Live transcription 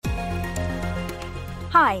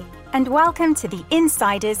Hi, and welcome to the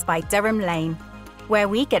Insiders by Durham Lane, where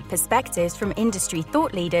we get perspectives from industry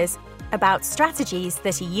thought leaders about strategies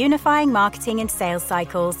that are unifying marketing and sales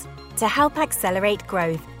cycles to help accelerate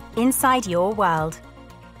growth inside your world.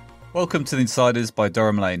 Welcome to the Insiders by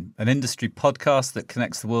Durham Lane, an industry podcast that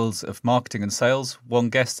connects the worlds of marketing and sales, one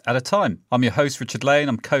guest at a time. I'm your host, Richard Lane.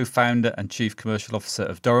 I'm co-founder and chief commercial officer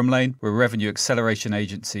of Durham Lane. We're a revenue acceleration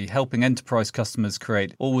agency helping enterprise customers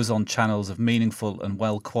create always-on channels of meaningful and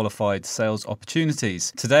well-qualified sales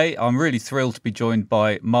opportunities. Today, I'm really thrilled to be joined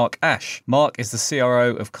by Mark Ash. Mark is the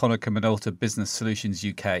CRO of Konica Minolta Business Solutions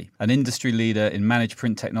UK, an industry leader in managed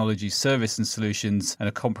print technology, service and solutions, and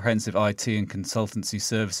a comprehensive IT and consultancy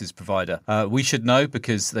services provider. We should know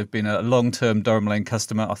because they've been a long-term Durham Lane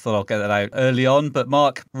customer. I thought I'll get that out early on. But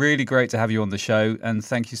Mark, really great to have you on the show, and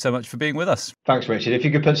thank you so much for being with us. Thanks, Richard. If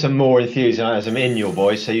you could put some more enthusiasm in your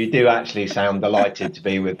voice, so you do actually sound delighted to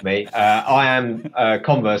be with me. I am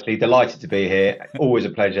conversely delighted to be here. Always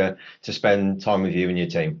a pleasure to spend time with you and your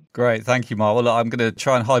team. Great, thank you, Mark. Well, look, I'm going to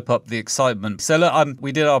try and hype up the excitement. So look,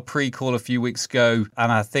 we did our pre-call a few weeks ago,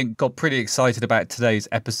 and I think got pretty excited about today's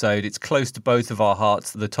episode. It's close to both of our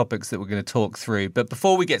hearts, the topics that we're going to talk through. But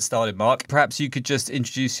before we get started, Mark, perhaps you could just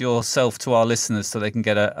introduce yourself to our listeners so they can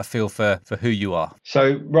get a feel for who you are.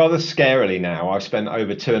 So rather scarily now, I've spent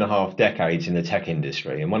over 2.5 decades in the tech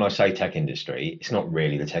industry. And when I say tech industry, it's not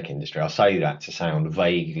really the tech industry. I say that to sound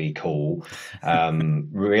vaguely cool.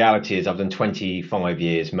 Reality is I've done 25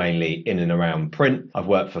 years mainly in and around print. I've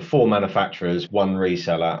worked for 4 manufacturers, 1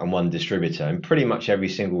 reseller and 1 distributor, in pretty much every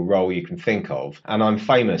single role you can think of. And I'm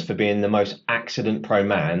famous for being the most accident-prone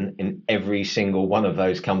man in every single one of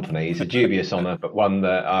those companies. A dubious honour, but one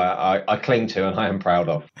that I cling to and I am proud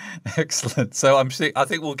of. Excellent. So I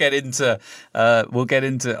think we'll get into.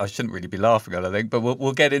 I shouldn't really be laughing, I think, but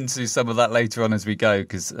we'll get into some of that later on as we go,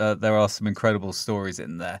 because there are some incredible stories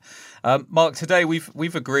in there. Mark, today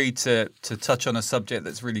we've agreed to touch on a subject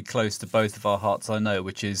that's really close to both of our hearts, I know,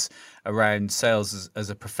 which is around sales as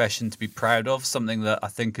a profession to be proud of, something that I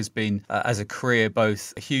think has been, as a career,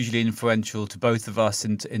 both hugely influential to both of us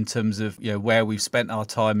in terms of where we've spent our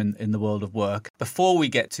time in the world of work. Before we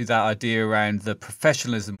get to that idea around the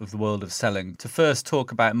professionalism of the world of selling, to first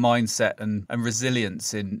talk about mindset and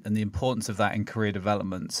resilience and the importance of that in career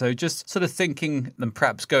development. So just sort of thinking and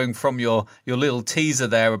perhaps going from your little teaser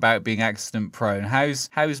there about being accident prone,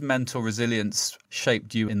 how's mental resilience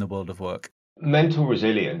shaped you in the world of work? Mental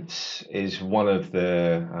resilience is one of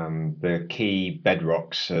the key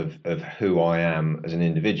bedrocks of who I am as an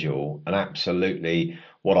individual, and absolutely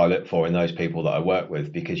what I look for in those people that I work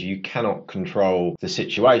with, because you cannot control the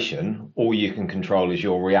situation. All you can control is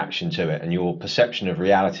your reaction to it, and your perception of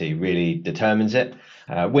reality really determines it.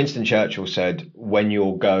 Winston Churchill said, "When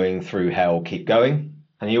you're going through hell, keep going."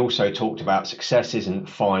 And he also talked about success isn't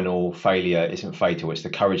final, failure isn't fatal. It's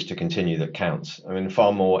the courage to continue that counts. I mean,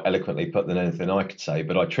 far more eloquently put than anything I could say,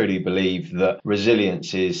 but I truly believe that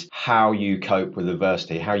resilience is how you cope with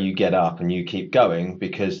adversity, how you get up and you keep going,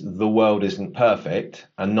 because the world isn't perfect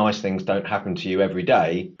and nice things don't happen to you every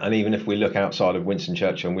day. And even if we look outside of Winston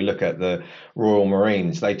Churchill and we look at the Royal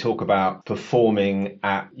Marines, they talk about performing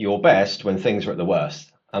at your best when things are at the worst.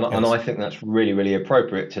 And I think that's really, really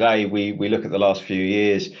appropriate. Today, we look at the last few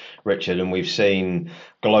years, Richard, and we've seen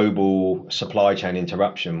global supply chain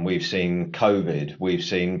interruption. We've seen COVID. We've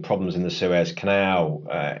seen problems in the Suez Canal,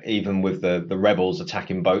 even with the rebels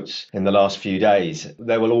attacking boats in the last few days.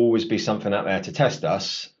 There will always be something out there to test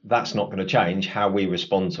us. That's not going to change. How we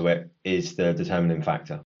respond to it is the determining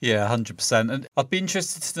factor. Yeah, 100%. And I'd be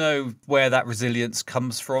interested to know where that resilience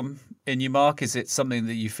comes from in you, Mark. Is it something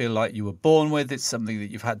that you feel like you were born with? It's something that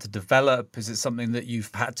you've had to develop? Is it something that you've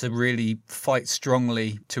had to really fight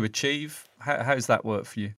strongly to achieve? How's that work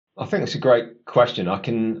for you? I think it's a great question. I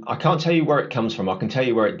can't tell you where it comes from. I can tell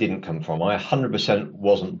you where it didn't come from. I 100%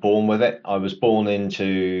 wasn't born with it. I was born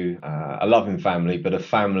into a loving family, but a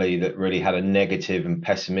family that really had a negative and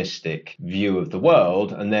pessimistic view of the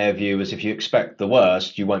world. And their view was, if you expect the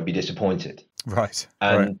worst, you won't be disappointed. Right.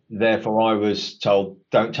 And therefore I was told,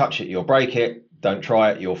 don't touch it, you'll break it. Don't try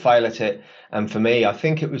it, you'll fail at it. And for me, I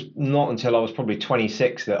think it was not until I was probably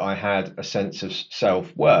 26 that I had a sense of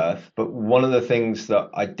self-worth. But one of the things that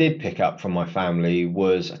I did pick up from my family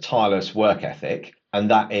was a tireless work ethic. And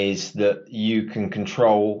that is that you can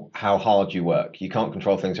control how hard you work. You can't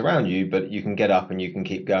control things around you, but you can get up and you can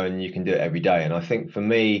keep going and you can do it every day. And I think for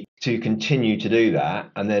me, to continue to do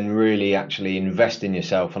that and then really actually invest in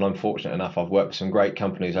yourself, and I'm fortunate enough, I've worked with some great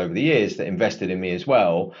companies over the years that invested in me as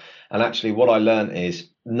well. And actually what I learned is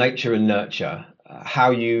nature and nurture.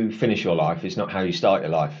 How you finish your life is not how you start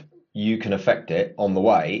your life. you can affect it on the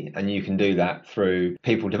way, and you can do that through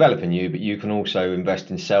people developing you, but you can also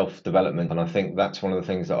invest in self-development. And I think that's one of the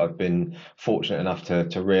things that I've been fortunate enough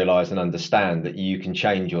to realize and understand, that you can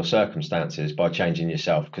change your circumstances by changing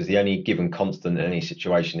yourself, because the only given constant in any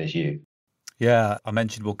situation is you. Yeah, I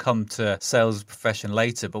mentioned we'll come to sales as a profession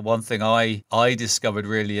later, but one thing I discovered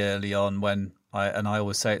really early on when I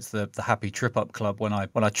always say it's the happy trip up club when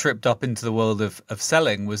I tripped up into the world of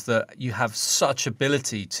selling, was that you have such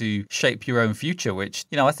ability to shape your own future, which,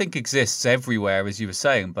 I think exists everywhere, as you were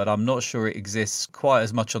saying, but I'm not sure it exists quite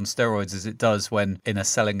as much on steroids as it does when in a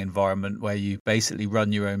selling environment where you basically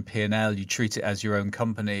run your own P&L, you treat it as your own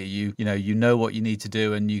company, you know what you need to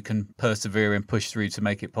do, and you can persevere and push through to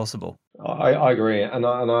make it possible. I agree, and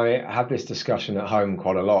I have this discussion at home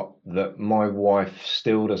quite a lot, that my wife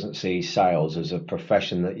still doesn't see sales as a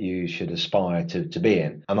profession that you should aspire to be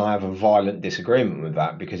in, and I have a violent disagreement with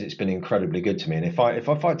that, because it's been incredibly good to me. And if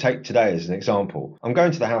I take today as an example, I'm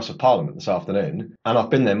going to the House of Parliament this afternoon, and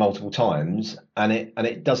I've been there multiple times, and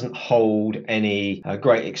it doesn't hold any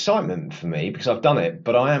great excitement for me because I've done it,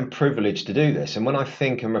 but I am privileged to do this. And when I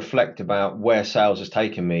think and reflect about where sales has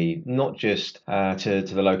taken me, not just to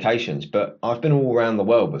the locations, but I've been all around the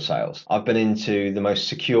world with sales. I've been into the most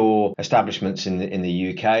secure establishments in the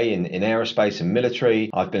UK, in aerospace and military.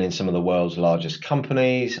 I've been in some of the world's largest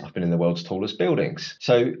companies. I've been in the world's tallest buildings.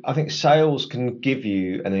 So I think sales can give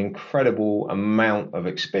you an incredible amount of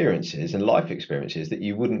experiences and life experiences that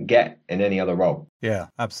you wouldn't get in any other role. Yeah,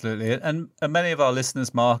 absolutely. And many of our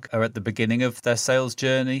listeners, Mark, are at the beginning of their sales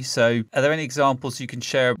journey. So are there any examples you can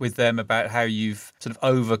share with them about how you've sort of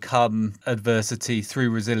overcome adversity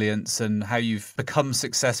through resilience and how you've become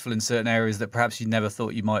successful in certain areas that perhaps you never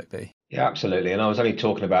thought you might be? Yeah, absolutely. And I was only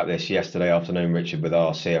talking about this yesterday afternoon, Richard, with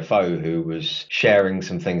our CFO, who was sharing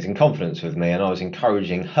some things in confidence with me. And I was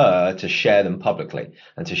encouraging her to share them publicly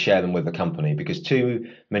and to share them with the company, because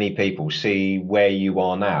too many people see where you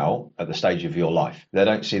are now at the stage of your life. They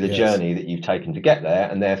don't see the journey that you've taken to get there.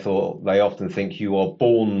 And therefore, they often think you are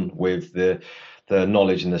born with the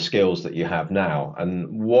knowledge and the skills that you have now.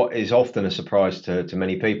 And what is often a surprise to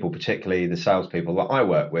many people, particularly the salespeople that I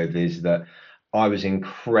work with, is that I was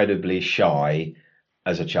incredibly shy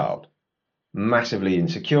as a child, massively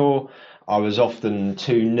insecure. I was often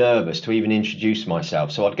too nervous to even introduce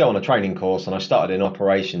myself. So I'd go on a training course, and I started in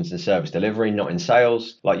operations and service delivery, not in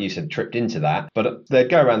sales. Like you said, tripped into that. But they'd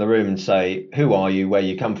go around the room and say, "Who are you? Where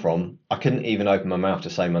you come from?" I couldn't even open my mouth to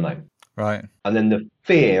say my name. Right. And then the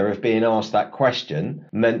fear of being asked that question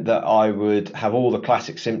meant that I would have all the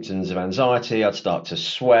classic symptoms of anxiety. I'd start to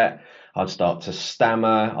sweat. I'd start to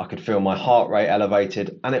stammer. I could feel my heart rate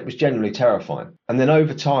elevated, and it was generally terrifying. And then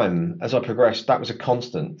over time, as I progressed, that was a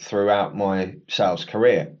constant throughout my sales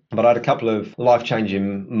career. But I had a couple of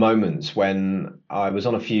life-changing moments when I was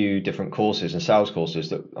on a few different courses and sales courses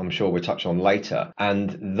that I'm sure we'll touch on later.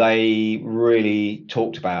 And they really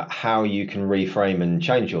talked about how you can reframe and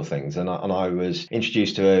change your things. And I was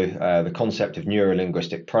introduced to the concept of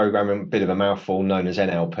neuro-linguistic programming, a bit of a mouthful, known as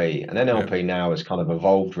NLP. And NLP now has kind of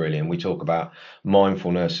evolved really, and we talk about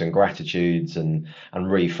mindfulness and gratitudes and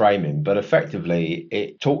reframing. But effectively,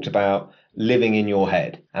 it talked about living in your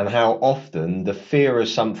head and how often the fear of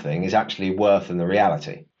something is actually worse than the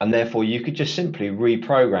reality. And therefore you could just simply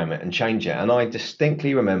reprogram it and change it. And I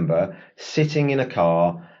distinctly remember sitting in a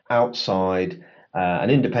car outside an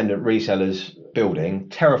independent reseller's building,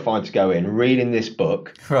 terrified to go in, reading this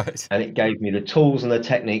book. Right. And it gave me the tools and the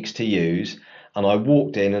techniques to use. And I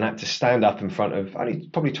walked in and had to stand up in front of only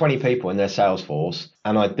probably 20 people in their sales force.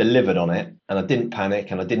 And I delivered on it, and I didn't panic,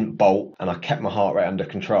 and I didn't bolt, and I kept my heart rate under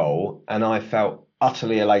control. And I felt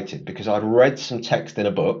utterly elated because I'd read some text in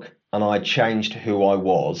a book and I changed who I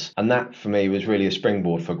was. And that for me was really a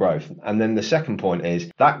springboard for growth. And then the second point is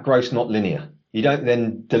that growth's not linear. You don't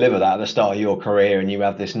then deliver that at the start of your career and you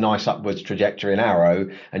have this nice upwards trajectory and arrow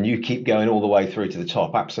and you keep going all the way through to the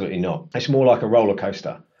top. Absolutely not. It's more like a roller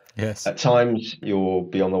coaster. Yes. At times you'll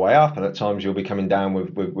be on the way up, and at times you'll be coming down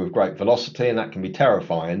with great velocity, and that can be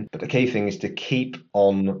terrifying. But the key thing is to keep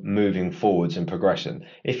on moving forwards and progression.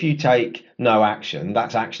 If you take no action,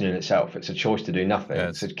 that's action in itself. It's a choice to do nothing.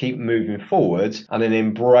 Yes. So keep moving forwards and then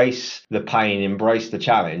embrace the pain, embrace the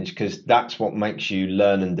challenge, because that's what makes you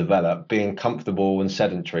learn and develop. Being comfortable and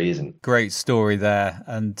sedentary isn't. Great story there.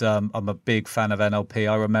 And I'm a big fan of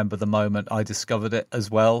NLP. I remember the moment I discovered it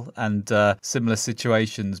as well, and similar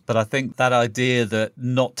situations. But I think that idea that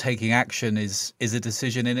not taking action is a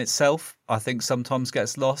decision in itself. I think sometimes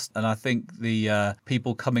gets lost. And I think the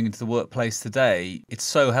people coming into the workplace today, it's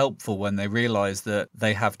so helpful when they realize that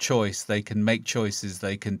they have choice, they can make choices,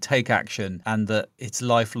 they can take action, and that it's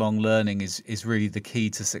lifelong learning is really the key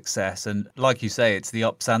to success. And like you say, it's the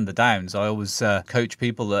ups and the downs. I always coach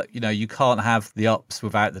people that, you can't have the ups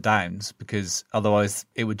without the downs, because otherwise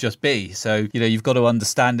it would just be. So, you've got to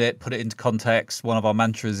understand it, put it into context. One of our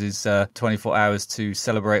mantras is 24 hours to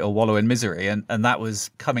celebrate or wallow in misery. And that was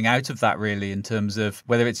coming out of that, really, in terms of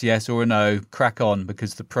whether it's yes or a no, crack on,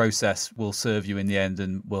 because the process will serve you in the end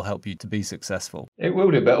and will help you to be successful. It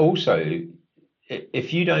will do, but also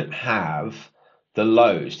if you don't have the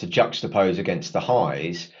lows to juxtapose against the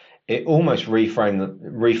highs, it almost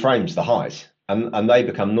reframes the highs. And they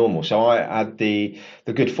become normal. So I had the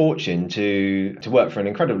good fortune to work for an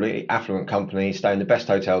incredibly affluent company, stay in the best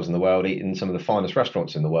hotels in the world, eat in some of the finest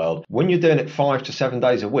restaurants in the world. When you're doing it 5 to 7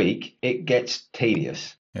 days a week, it gets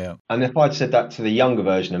tedious. Yeah. And if I'd said that to the younger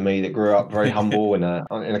version of me that grew up very humble in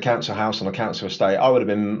a council house on a council estate, I would have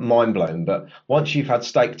been mind blown. But once you've had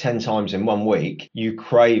steak 10 times in 1 week, you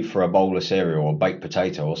crave for a bowl of cereal or baked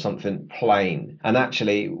potato or something plain. And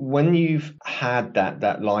actually, when you've had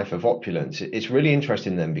that life of opulence, it's really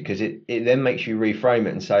interesting then, because it then makes you reframe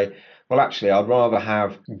it and say, well, actually, I'd rather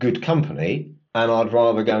have good company, and I'd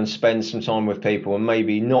rather go and spend some time with people and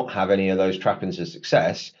maybe not have any of those trappings of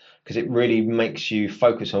success, because it really makes you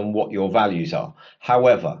focus on what your values are.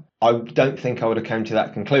 However, I don't think I would have come to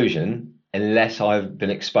that conclusion unless I've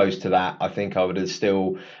been exposed to that. I think I would have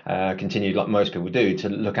still continued, like most people do, to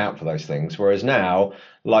look out for those things. Whereas now,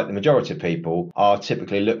 like the majority of people, I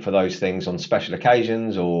typically look for those things on special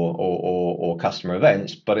occasions or customer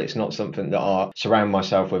events, but it's not something that I surround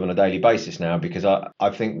myself with on a daily basis now, because I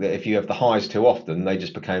think that if you have the highs too often, they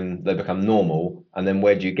become normal. And then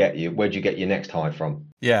where do you get your next high from?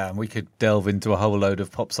 Yeah, and we could delve into a whole load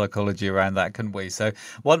of pop psychology around that, couldn't we? So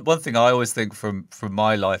one thing I always think from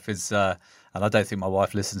my life is, and I don't think my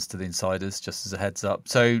wife listens to the Insiders, just as a heads up.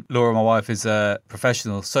 So Laura, my wife, is a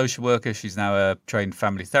professional social worker. She's now a trained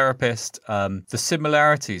family therapist. The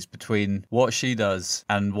similarities between what she does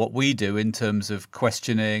and what we do in terms of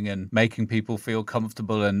questioning and making people feel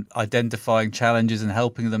comfortable and identifying challenges and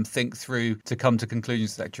helping them think through to come to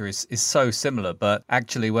conclusions, etc., is so similar. But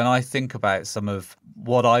actually, when I think about some of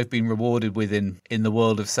what I've been rewarded with in the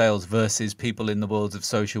world of sales versus people in the world of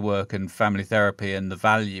social work and family therapy and the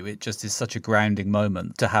value, it just is such a grounding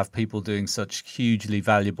moment to have people doing such hugely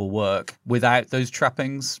valuable work without those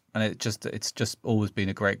trappings. And it's just always been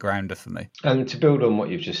a great grounder for me. And to build on what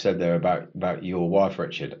you've just said there about your wife,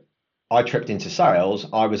 Richard, I tripped into sales.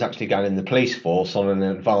 I was actually going in the police force on an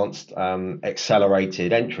advanced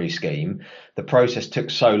accelerated entry scheme. The process took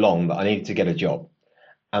so long that I needed to get a job.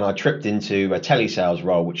 And I tripped into a telesales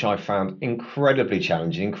role, which I found incredibly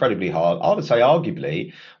challenging, incredibly hard. I would say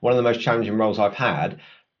arguably one of the most challenging roles I've had,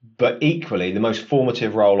 but equally the most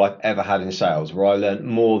formative role I've ever had in sales, where I learned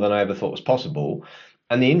more than I ever thought was possible.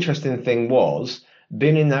 And the interesting thing was,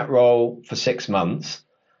 being in that role for 6 months,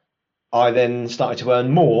 I then started to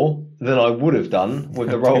earn more than I would have done with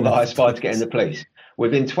the role that I aspired to get in the police.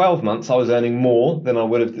 Within 12 months, I was earning more than I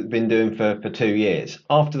would have been doing for 2 years.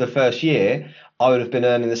 After the first year, I would have been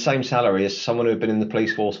earning the same salary as someone who had been in the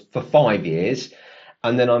police force for 5 years.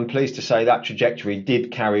 And then I'm pleased to say that trajectory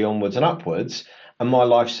did carry onwards and upwards. And my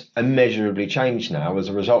life's immeasurably changed now as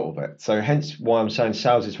a result of it. So hence why I'm saying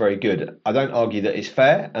sales is very good. I don't argue that it's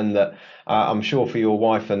fair, and that I'm sure for your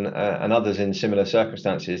wife and others in similar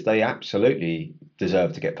circumstances, they absolutely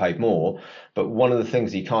deserve to get paid more. But one of the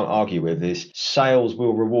things you can't argue with is sales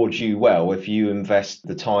will reward you well if you invest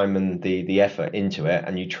the time and the effort into it,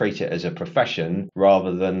 and you treat it as a profession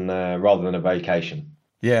rather than a vacation.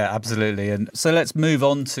 Yeah, absolutely. And so let's move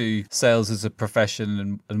on to sales as a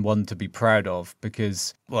profession and one to be proud of,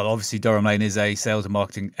 because, well, obviously Durham Lane is a sales and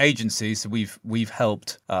marketing agency. So we've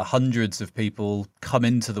helped hundreds of people come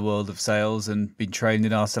into the world of sales and been trained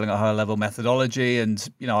in our selling at a higher level methodology. And,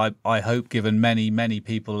 I hope given many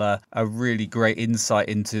people a really great insight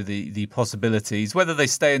into the possibilities. Whether they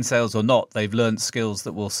stay in sales or not, they've learned skills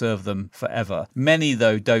that will serve them forever. Many,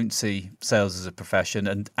 though, don't see sales as a profession,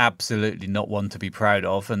 and absolutely not one to be proud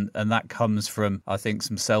of. And that comes from, I think,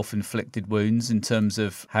 some self-inflicted wounds in terms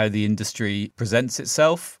of how the industry presents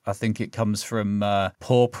itself. I think it comes from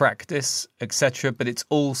poor practice, etc. But it's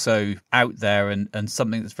also out there and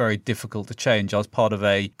something that's very difficult to change. I was part of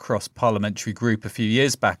a cross-parliamentary group a few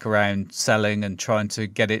years back around selling and trying to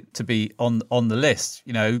get it to be on the list.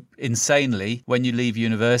 Insanely, when you leave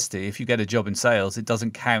university, if you get a job in sales, it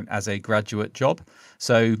doesn't count as a graduate job.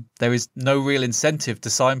 So there is no real incentive to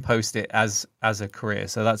signpost it as a career. career.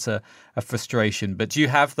 So that's a frustration. But do you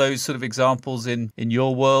have those sort of examples in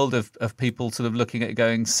your world of people sort of looking at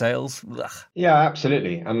going sales? Ugh. Yeah,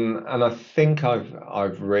 absolutely. And I think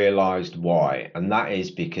I've realized why. And that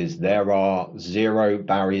is because there are zero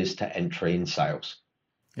barriers to entry in sales.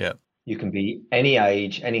 Yeah. You can be any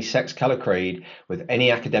age, any sex, color, creed, with any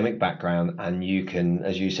academic background, and you can,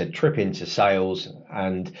 as you said, trip into sales,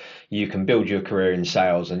 and you can build your career in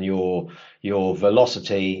sales, and your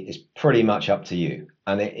velocity is pretty much up to you.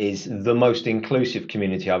 And it is the most inclusive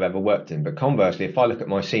community I've ever worked in. But conversely, if I look at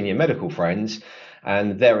my senior medical friends,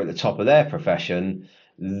 and they're at the top of their profession,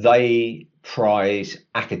 they prize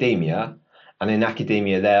academia. And in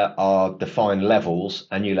academia, there are defined levels,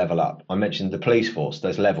 and you level up. I mentioned the police force.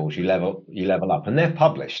 There's levels. You level up, and they're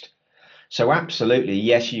published. So absolutely,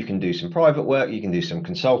 yes, you can do some private work, you can do some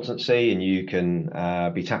consultancy, and you can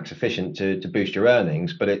be tax efficient to boost your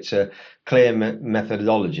earnings. But it's a clear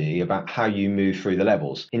methodology about how you move through the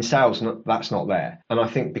levels. In sales, that's not there, and I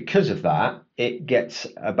think because of that, it gets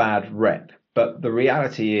a bad rep. But the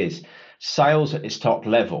reality is, sales at its top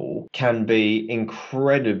level can be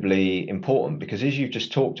incredibly important because, as you've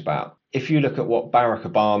just talked about, if you look at what Barack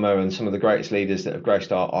Obama and some of the greatest leaders that have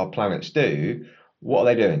graced our planets do, what are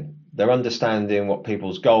they doing? They're understanding what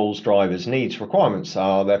people's goals, drivers, needs, requirements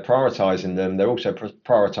are. They're prioritizing them. They're also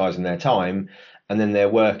prioritizing their time. And then they're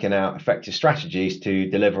working out effective strategies to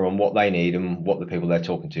deliver on what they need and what the people they're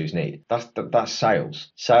talking to need. That's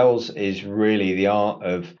sales. Sales is really the art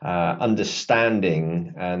of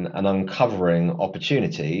understanding and uncovering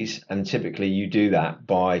opportunities. And typically you do that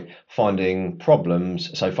by finding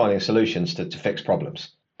finding solutions to fix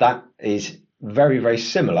problems. That is very, very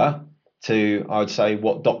similar to, I would say,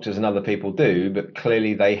 what doctors and other people do, but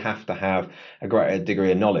clearly they have to have a greater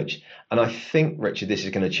degree of knowledge. And I think, Richard, this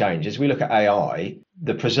is going to change. As we look at AI,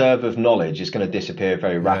 the preserve of knowledge is going to disappear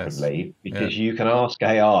very rapidly because you can ask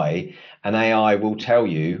AI and AI will tell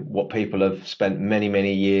you what people have spent many,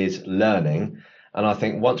 many years learning. And I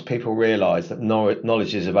think once people realize that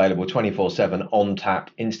knowledge is available 24/7 on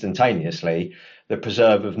tap instantaneously, the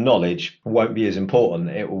preserve of knowledge won't be as important.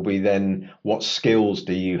 It will be then, what skills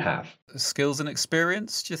do you have? Skills and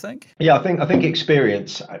experience, do you think? Yeah, I think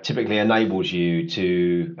experience typically enables you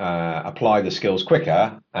to apply the skills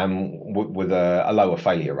quicker and with a lower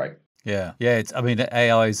failure rate. Yeah.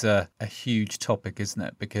 AI is a huge topic, isn't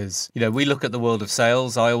it? Because, we look at the world of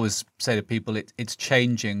sales. I always say to people, it's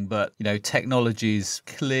changing, but, technology is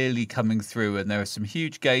clearly coming through and there are some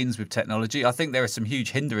huge gains with technology. I think there are some huge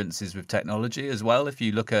hindrances with technology as well. If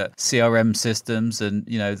you look at CRM systems and,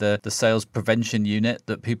 the sales prevention unit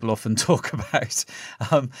that people often talk about.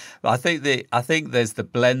 I think there's the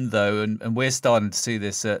blend though, and we're starting to see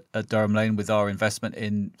this at Durham Lane with our investment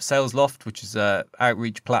in SalesLoft, which is an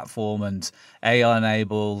outreach platform and AI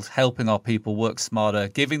enabled, helping our people work smarter,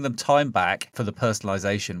 giving them time back for the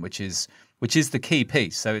personalization, which is the key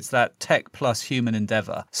piece. So it's that tech plus human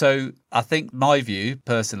endeavor. So I think my view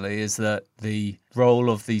personally is that the role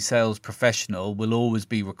of the sales professional will always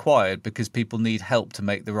be required because people need help to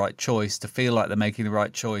make the right choice, to feel like they're making the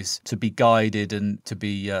right choice, to be guided and to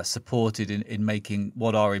be supported in making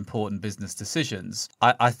what are important business decisions.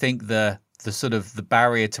 I think the sort of the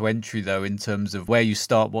barrier to entry, though, in terms of where you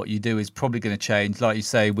start, what you do, is probably going to change. Like you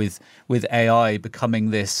say, with AI becoming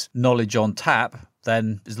this knowledge on tap,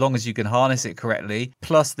 then as long as you can harness it correctly,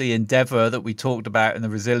 plus the endeavor that we talked about and the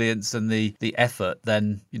resilience and the effort,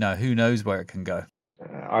 then, who knows where it can go.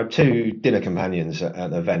 I had two dinner companions at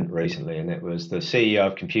an event recently, and it was the CEO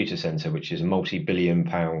of Computer Center, which is a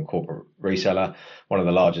multi-billion-pound corporate reseller, one of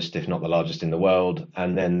the largest, if not the largest in the world.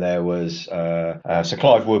 And then there was Sir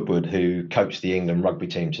Clive Woodward, who coached the England rugby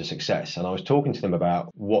team to success. And I was talking to them about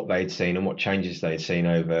what they'd seen and what changes they'd seen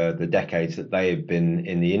over the decades that they had been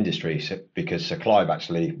in the industry, because Sir Clive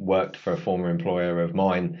actually worked for a former employer of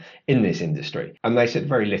mine in this industry. And they said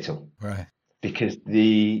very little. Right. Because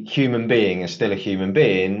the human being is still a human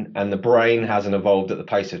being and the brain hasn't evolved at the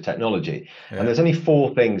pace of technology. Yeah. And there's only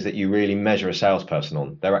four things that you really measure a salesperson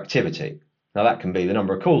on: their activity. Now, that can be the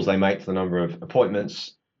number of calls they make, the number of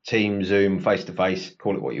appointments, Teams, Zoom, face-to-face,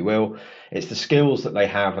 call it what you will. It's the skills that they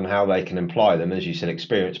have and how they can apply them. As you said,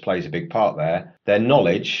 experience plays a big part there. Their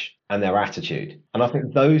knowledge and their attitude. And I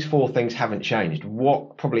think those four things haven't changed.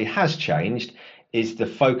 What probably has changed is the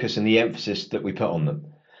focus and the emphasis that we put on them.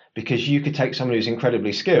 Because you could take someone who's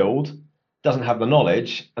incredibly skilled, doesn't have the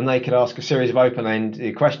knowledge, and they could ask a series of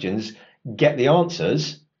open-ended questions, get the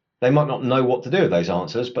answers, They might not know what to do with those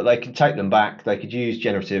answers, but they can take them back. They could use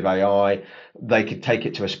generative AI. They could take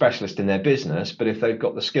it to a specialist in their business. But if they've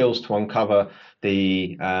got the skills to uncover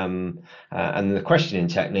and the questioning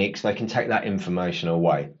techniques, they can take that information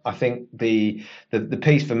away. I think the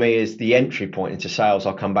piece for me is the entry point into sales.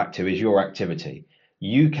 I'll come back to is your activity.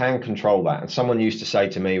 You can control that. And someone used to say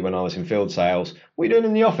to me when I was in field sales, "What are you doing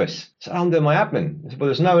in the office?" So I'm doing my admin. I said, "Well,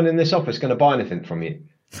 there's no one in this office going to buy anything from you."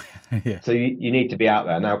 Yeah. So you need to be out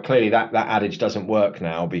there. Now, clearly that adage doesn't work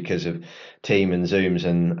now because of Team and Zooms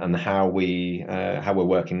and how we're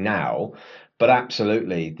working now. But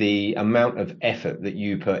absolutely, the amount of effort that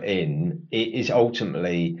you put in, it is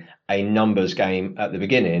ultimately a numbers game at the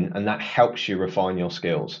beginning, and that helps you refine your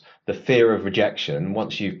skills. The fear of rejection,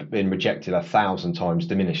 once you've been rejected 1,000 times,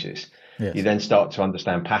 diminishes. Yes. You then start to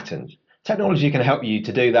understand patterns. Technology can help you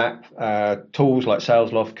to do that. Tools like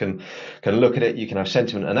SalesLoft can look at it. You can have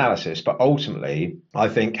sentiment analysis, but ultimately, I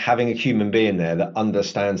think having a human being there that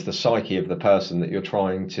understands the psyche of the person that you're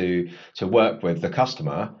trying to work with, the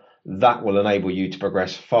customer, that will enable you to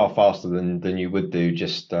progress far faster than you would do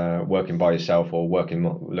just working by yourself or looking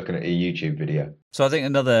at a YouTube video. So I think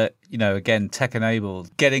another, again, tech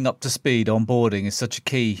enabled, getting up to speed, onboarding is such a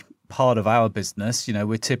key part of our business.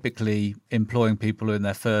 We're typically employing people in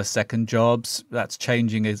their first, second jobs. That's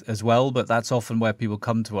changing as well, but that's often where people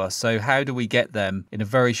come to us. So how do we get them in a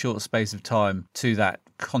very short space of time to that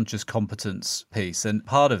conscious competence piece? And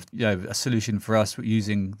part of a solution for us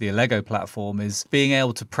using the Allego platform is being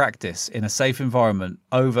able to practice in a safe environment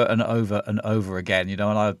over and over and over again. And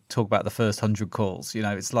I talk about the first 100 calls.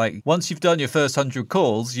 It's like once you've done your first 100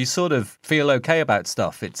 calls, you sort of feel okay about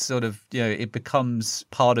stuff. It's sort of it becomes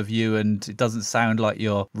part of you, and it doesn't sound like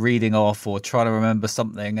you're reading off or trying to remember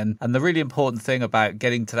something. And the really important thing about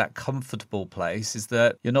getting to that comfortable place is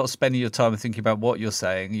that you're not spending your time thinking about what you're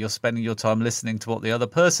saying. You're spending your time listening to what the other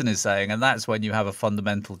person is saying, and that's when you have a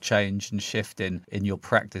fundamental change and shift in your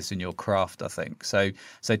practice, in your craft, I think. So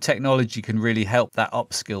technology can really help that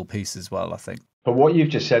upskill piece as well, I think. But what you've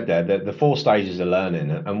just said there, the 4 stages of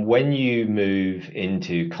learning, and when you move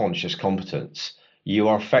into conscious competence, you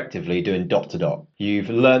are effectively doing dot to dot. You've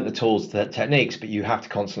learned the tools, the techniques, but you have to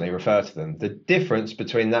constantly refer to them. The difference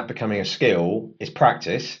between that becoming a skill is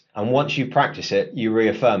practice. And once you practice it, you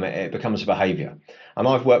reaffirm it, it becomes a behavior. And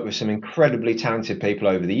I've worked with some incredibly talented people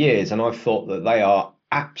over the years, and I've thought that they are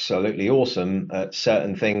absolutely awesome at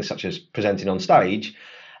certain things, such as presenting on stage.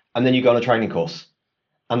 And then you go on a training course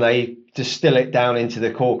and they distill it down into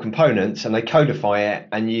the core components and they codify it,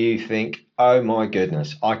 and you think, oh my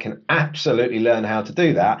goodness, I can absolutely learn how to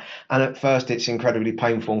do that. And at first it's incredibly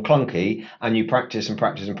painful and clunky, and you practice and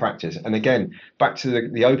practice and practice. And again, back to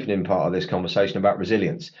the opening part of this conversation about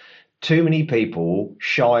resilience. Too many people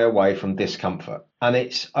shy away from discomfort, and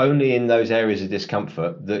it's only in those areas of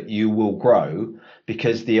discomfort that you will grow,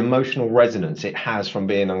 because the emotional resonance it has from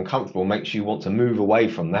being uncomfortable makes you want to move away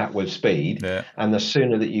from that with speed. Yeah. And the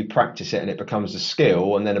sooner that you practice it and it becomes a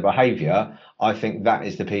skill and then a behavior, I think that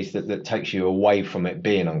is the piece that takes you away from it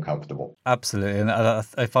being uncomfortable. Absolutely. And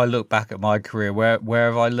if I look back at my career, where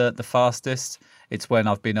have I learnt the fastest? It's when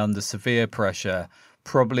I've been under severe pressure,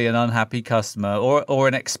 probably an unhappy customer or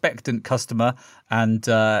an expectant customer, and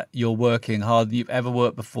you're working harder than you've ever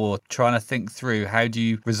worked before, trying to think through how do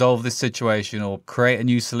you resolve this situation or create a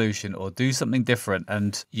new solution or do something different,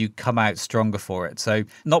 and you come out stronger for it. So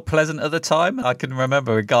not pleasant at the time. I can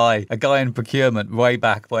remember a guy in procurement way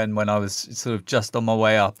back when I was sort of just on my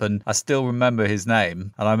way up, and I still remember his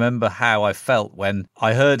name, and I remember how I felt when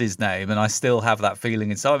I heard his name, and I still have that feeling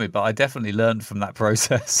inside me, but I definitely learned from that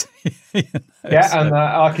process. Yeah, and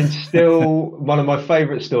I can still, one of my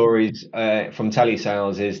favourite stories from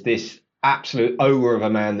telesales is this absolute ogre of a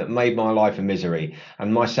man that made my life a misery.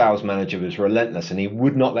 And my sales manager was relentless and he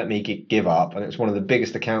would not let me give up. And it was one of the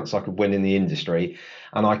biggest accounts I could win in the industry.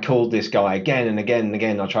 And I called this guy again and again and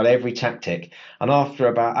again. I tried every tactic. And after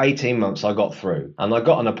about 18 months, I got through and I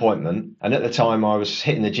got an appointment. And at the time I was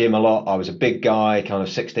hitting the gym a lot. I was a big guy, kind of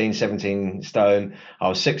 16, 17 stone. I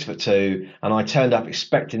was 6'2", and I turned up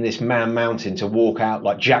expecting this man mountain to walk out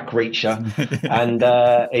like Jack Reacher.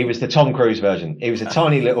 And he was the Tom Cruise version. He was a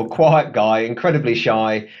tiny little quiet guy, incredibly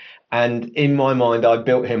shy. And in my mind, I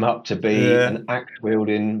built him up to be an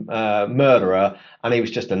axe-wielding murderer. And he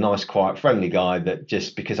was just a nice, quiet, friendly guy that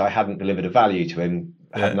just because I hadn't delivered a value to him,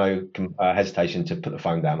 had no hesitation to put the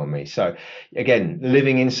phone down on me. So again,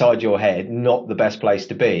 living inside your head, not the best place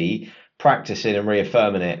to be. Practicing and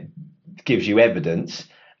reaffirming it gives you evidence.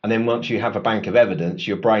 And then once you have a bank of evidence,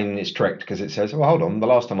 your brain is tricked because it says, well, hold on, the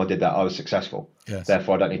last time I did that, I was successful. Yes.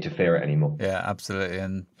 Therefore, I don't need to fear it anymore. Yeah, absolutely.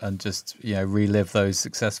 And just, relive those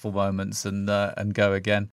successful moments and go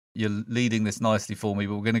again. You're leading this nicely for me,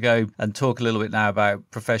 but we're going to go and talk a little bit now about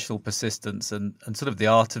professional persistence and sort of the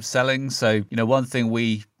art of selling. So, one thing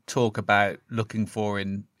we talk about looking for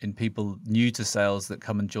in people new to sales that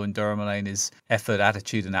come and join Durham Lane is effort,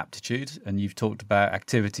 attitude and aptitude. And you've talked about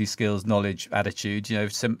activity, skills, knowledge, attitude,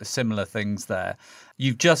 similar things there.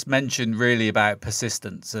 You've just mentioned really about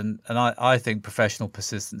persistence. And I think professional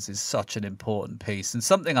persistence is such an important piece and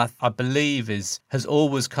something I believe has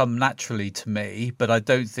always come naturally to me, but I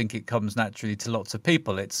don't think it comes naturally to lots of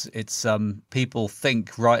people. It's people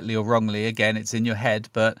think rightly or wrongly. Again, it's in your head,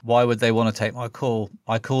 but why would they want to take my call?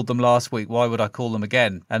 I called them last week. Why would I call them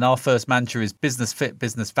again? And our first mantra is business fit,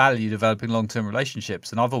 business value, developing long-term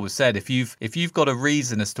relationships. And I've always said, if you've got a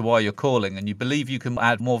reason as to why you're calling and you believe you can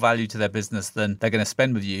add more value to their business than they're going to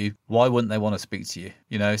spend with you, why wouldn't they want to speak to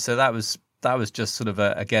you? So that was just sort of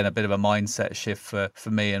a bit of a mindset shift for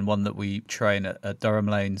me, and one that we train at Durham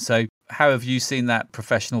Lane. So how have you seen that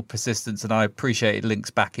professional persistence? And I appreciate it links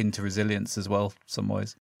back into resilience as well, some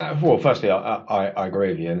ways. Well, firstly, I agree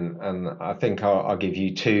with you, and I think I'll give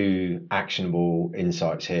you two actionable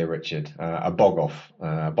insights here, Richard. A bog off,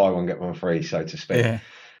 buy one get one free, so to speak. Yeah.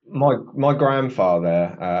 My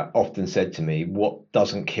grandfather often said to me, "What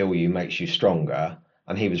doesn't kill you makes you stronger,"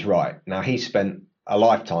 and he was right. Now, he spent a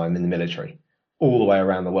lifetime in the military, all the way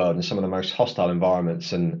around the world in some of the most hostile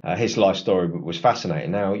environments, and his life story was fascinating.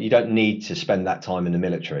 Now, you don't need to spend that time in the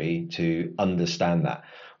military to understand that.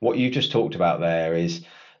 What you just talked about there is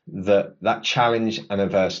that challenge and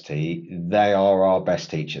adversity, they are our best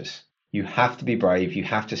teachers. You have to be brave, you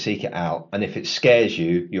have to seek it out, and if it scares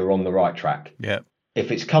you, you're on the right track. Yeah.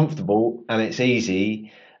 If it's comfortable and it's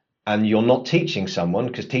easy and you're not teaching someone,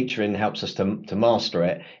 because teaching helps us to master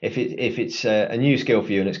it, if it's a new skill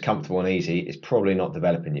for you and it's comfortable and easy, it's probably not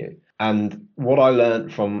developing you. And what I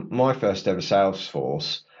learned from my first ever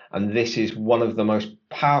Salesforce, and this is one of the most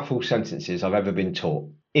powerful sentences I've ever been taught: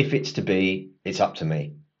 if it's to be, it's up to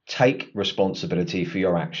me. Take responsibility for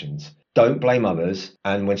your actions. Don't blame others.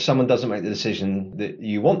 And when someone doesn't make the decision that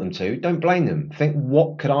you want them to, don't blame them. Think,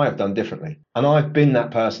 what could I have done differently? And I've been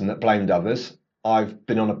that person that blamed others. I've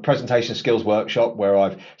been on a presentation skills workshop where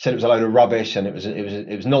I've said it was a load of rubbish and it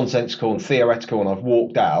was nonsensical and theoretical, and I've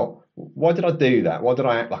walked out. Why did I do that? Why did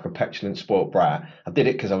I act like a petulant, spoilt brat? I did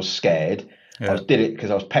it because I was scared. Yeah. I did it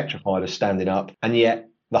because I was petrified of standing up. And yet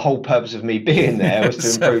the whole purpose of me being there was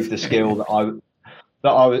to improve the skill that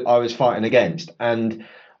I was fighting against. And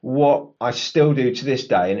what I still do to this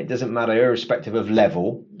day, and it doesn't matter irrespective of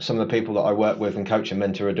level, some of the people that I work with and coach and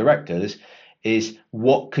mentor are directors, is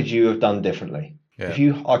what could you have done differently? Yeah.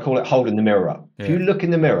 I call it holding the mirror up. Yeah. If you look in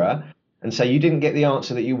the mirror and say you didn't get the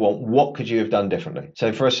answer that you want, what could you have done differently?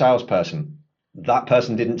 So for a salesperson, that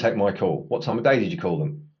person didn't take my call. What time of day did you call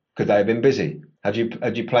them? Could they have been busy? Had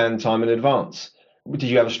you planned time in advance? Did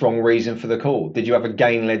you have a strong reason for the call? Did you have a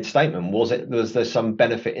gain-led statement? Was there some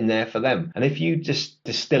benefit in there for them? And if you just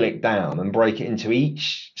distill it down and break it into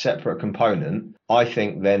each separate component, I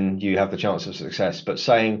think then you have the chance of success. But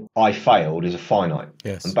saying I failed is a finite.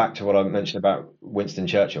 Yes. And back to what I mentioned about Winston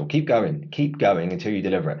Churchill, keep going until you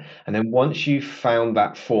deliver it. And then once you've found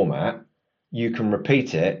that format, you can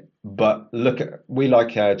repeat it. But we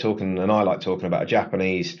like talking, and I like talking about a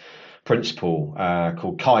Japanese principle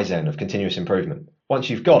called Kaizen, of continuous improvement. Once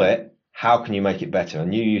you've got it, how can you make it better?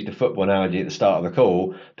 And you used the football analogy at the start of the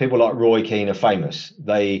call. People like Roy Keane are famous.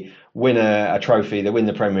 They win a trophy, they win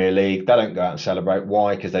the Premier League, they don't go out and celebrate.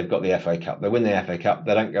 Why? Because they've got the FA Cup. They win the FA Cup,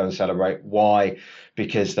 they don't go and celebrate. Why?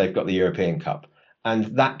 Because they've got the European Cup.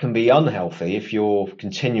 And that can be unhealthy if you're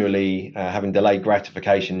continually having delayed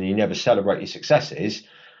gratification and you never celebrate your successes.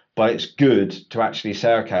 But it's good to actually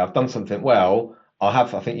say, okay, I've done something well. I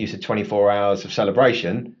think you said 24 hours of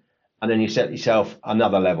celebration, and then you set yourself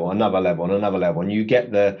another level, and another level, and you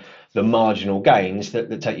get the marginal gains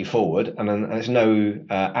that take you forward. And then there's no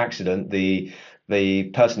accident. The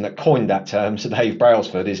person that coined that term, Sir Dave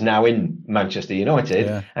Brailsford, is now in Manchester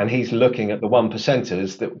United, and he's looking at the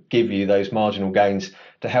 1%ers that give you those marginal gains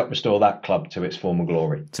to help restore that club to its former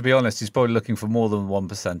glory. To be honest, he's probably looking for more than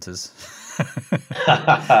 1%ers.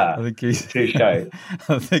 I think he's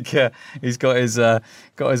got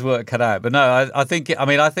his work cut out. But no, I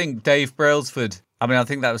think Dave Brailsford. I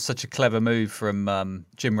think that was such a clever move from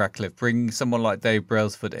Jim Ratcliffe. Bringing someone like Dave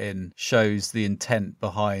Brailsford in shows the intent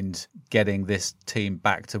behind getting this team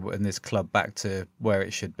and this club back to where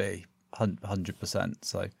it should be. 100%.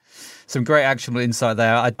 So some great actionable insight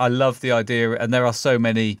there. I love the idea, and there are so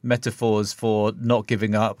many metaphors for not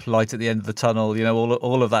giving up, light at the end of the tunnel,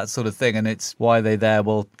 all of that sort of thing. And it's why they're there,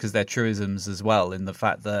 well, because they're truisms as well, in the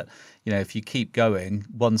fact that, if you keep going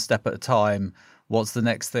one step at a time, what's the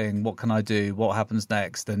next thing? What can I do? What happens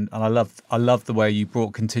next? And I love the way you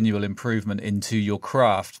brought continual improvement into your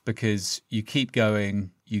craft, because you keep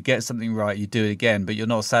going. You get something right, you do it again, but you're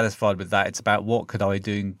not satisfied with that. It's about what could I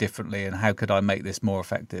do differently and how could I make this more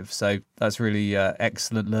effective. So that's really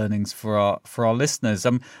excellent learnings for our listeners.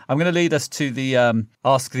 I'm going to lead us to the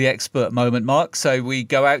Ask the Expert moment, Mark. So we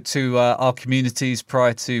go out to our communities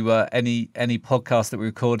prior to any podcast that we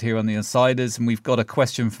record here on The Insiders, and we've got a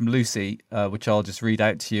question from Lucy, which I'll just read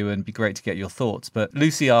out to you, and it'd be great to get your thoughts. But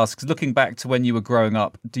Lucy asks, looking back to when you were growing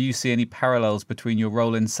up, do you see any parallels between your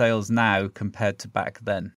role in sales now compared to back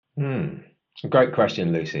then? Great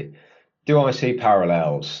question, Lucy. Do I see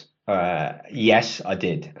parallels? Yes, I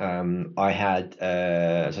did. I had,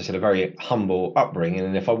 as I said, a very humble upbringing,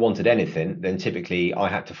 and if I wanted anything, then typically I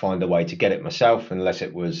had to find a way to get it myself, unless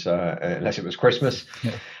it was Christmas.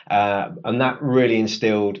 And that really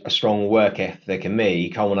instilled a strong work ethic in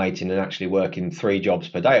me, culminating in actually working 3 jobs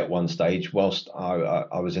per day at one stage whilst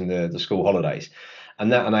I was in the school holidays.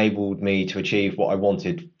 And that enabled me to achieve what I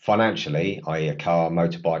wanted financially, i.e. a car,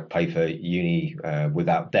 motorbike, pay for uni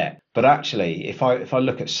without debt. But actually, if I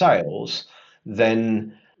look at sales,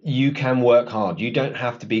 then you can work hard. You don't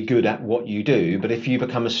have to be good at what you do, but if you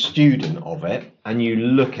become a student of it and you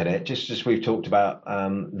look at it, just as we've talked about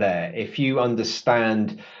there, if you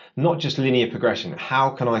understand not just linear progression, how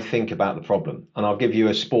can I think about the problem? And I'll give you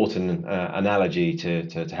a sporting analogy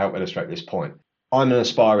to help illustrate this point. I'm an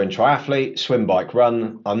aspiring triathlete, swim, bike,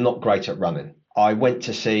 run. I'm not great at running. I went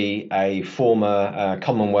to see a former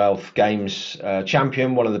Commonwealth Games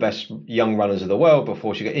champion, one of the best young runners of the world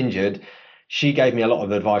before she got injured. She gave me a lot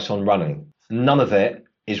of advice on running. None of it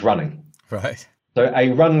is running. Right. So a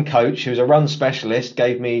run coach who's a run specialist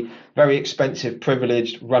gave me very expensive,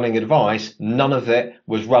 privileged running advice. None of it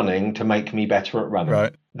was running to make me better at running.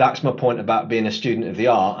 Right. That's my point about being a student of the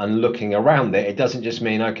art and looking around it. It doesn't just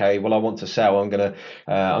mean, okay, well, I want to sell. I'm going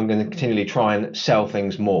to continually try and sell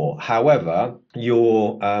things more. However,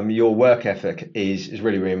 your work ethic is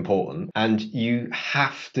really, really important, and you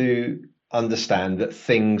have to understand that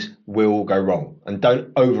things will go wrong, and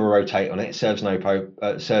don't over rotate on it. It serves no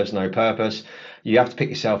purpose. You have to pick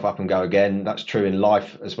yourself up and go again. That's true in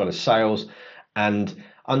life as well as sales, and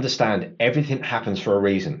understand everything happens for a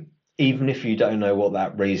reason, even if you don't know what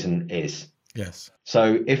that reason is. Yes.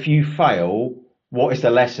 So if you fail, what is the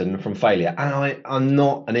lesson from failure? And I'm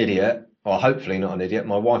not an idiot, or hopefully not an idiot.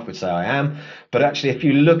 My wife would say I am, but actually, if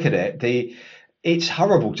you look at it, it's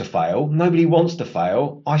horrible to fail. Nobody wants to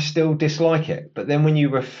fail. I still dislike it. But then when you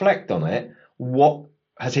reflect on it, what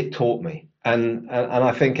has it taught me? And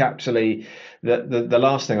I think actually that the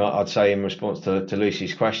last thing I'd say in response to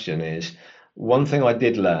Lucy's question is, one thing I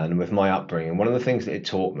did learn with my upbringing, one of the things that it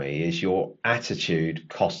taught me is your attitude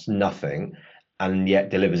costs nothing and yet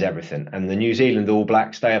delivers everything. And the New Zealand All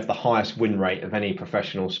Blacks, they have the highest win rate of any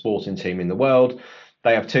professional sporting team in the world.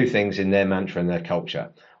 They have 2 things in their mantra and their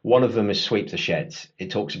culture. One of them is sweep the sheds. It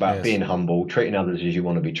talks about being humble, treating others as you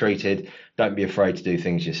want to be treated. Don't be afraid to do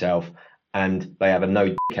things yourself. And they have a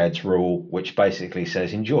no dickheads rule, which basically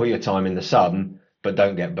says enjoy your time in the sun, but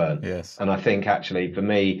don't get burnt. Yes. And I think actually for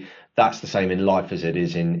me, that's the same in life as it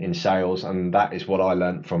is in sales. And that is what I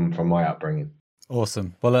learned from my upbringing.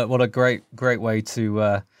 Awesome. Well, what a great way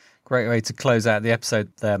to close out the episode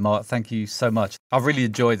there, Mark. Thank you so much. I've really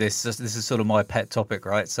enjoyed this. This is sort of my pet topic,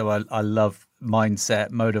 right? So I love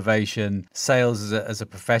mindset, motivation, sales as a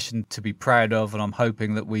profession to be proud of, and I'm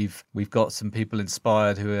hoping that we've got some people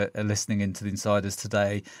inspired who are listening into the Insiders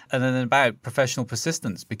today. And then about professional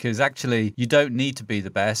persistence, because actually you don't need to be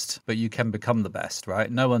the best, but you can become the best,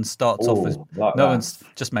 right? No one starts off as one's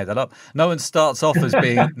just made that up. No one starts off as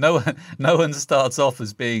being no one starts off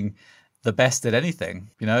as being the best at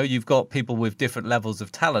anything. You know, you've got people with different levels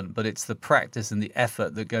of talent, but it's the practice and the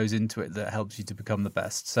effort that goes into it that helps you to become the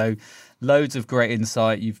best. So loads of great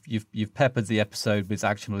insight. You've peppered the episode with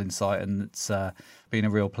actionable insight, and it's been a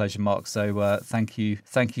real pleasure, Mark. So thank you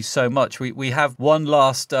so much. We have one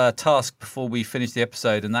last task before we finish the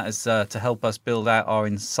episode, and that is to help us build out our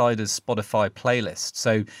Insiders Spotify playlist.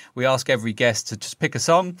 So we ask every guest to just pick a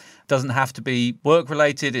song. Doesn't have to be work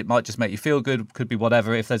related. It might just make you feel good. Could be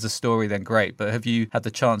whatever. If there's a story, then great. But have you had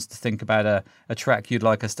the chance to think about a track you'd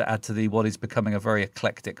like us to add to what is becoming a very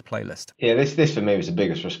eclectic playlist? Yeah, this for me was the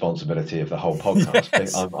biggest responsibility of the whole podcast.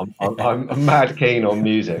 Yes. I'm mad keen on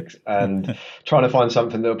music, and trying to find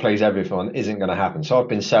something that will please everyone isn't going to happen. So I've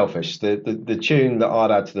been selfish. The tune that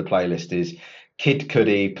I'd add to the playlist is Kid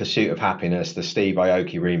Cudi, Pursuit of Happiness, the Steve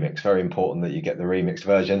Aoki remix. Very important that you get the remixed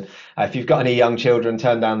version. If you've got any young children,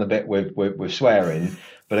 turn down the bit with swearing.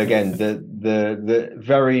 But again, the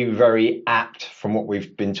very, very apt from what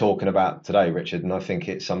we've been talking about today, Richard, and I think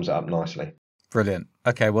it sums it up nicely. Brilliant.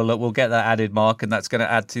 Okay, well, look, we'll get that added, Mark, and that's going to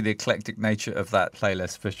add to the eclectic nature of that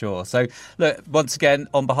playlist for sure. So, look, once again,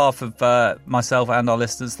 on behalf of myself and our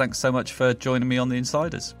listeners, thanks so much for joining me on The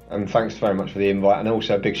Insiders. And thanks very much for the invite. And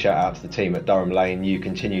also a big shout out to the team at Durham Lane. You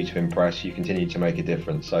continue to impress. You continue to make a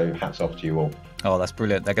difference. So hats off to you all. Oh, that's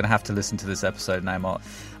brilliant. They're going to have to listen to this episode now, Mark.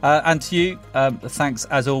 And to you, thanks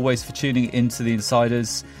as always for tuning into The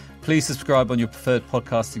Insiders. Please subscribe on your preferred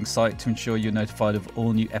podcasting site to ensure you're notified of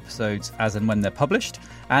all new episodes as and when they're published.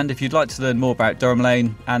 And if you'd like to learn more about Durham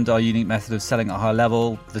Lane and our unique method of selling at a high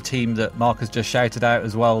level, the team that Mark has just shouted out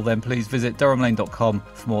as well, then please visit durhamlane.com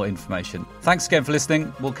for more information. Thanks again for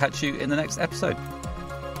listening. We'll catch you in the next episode.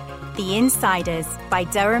 The Insiders by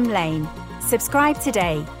Durham Lane. Subscribe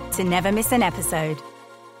today to never miss an episode.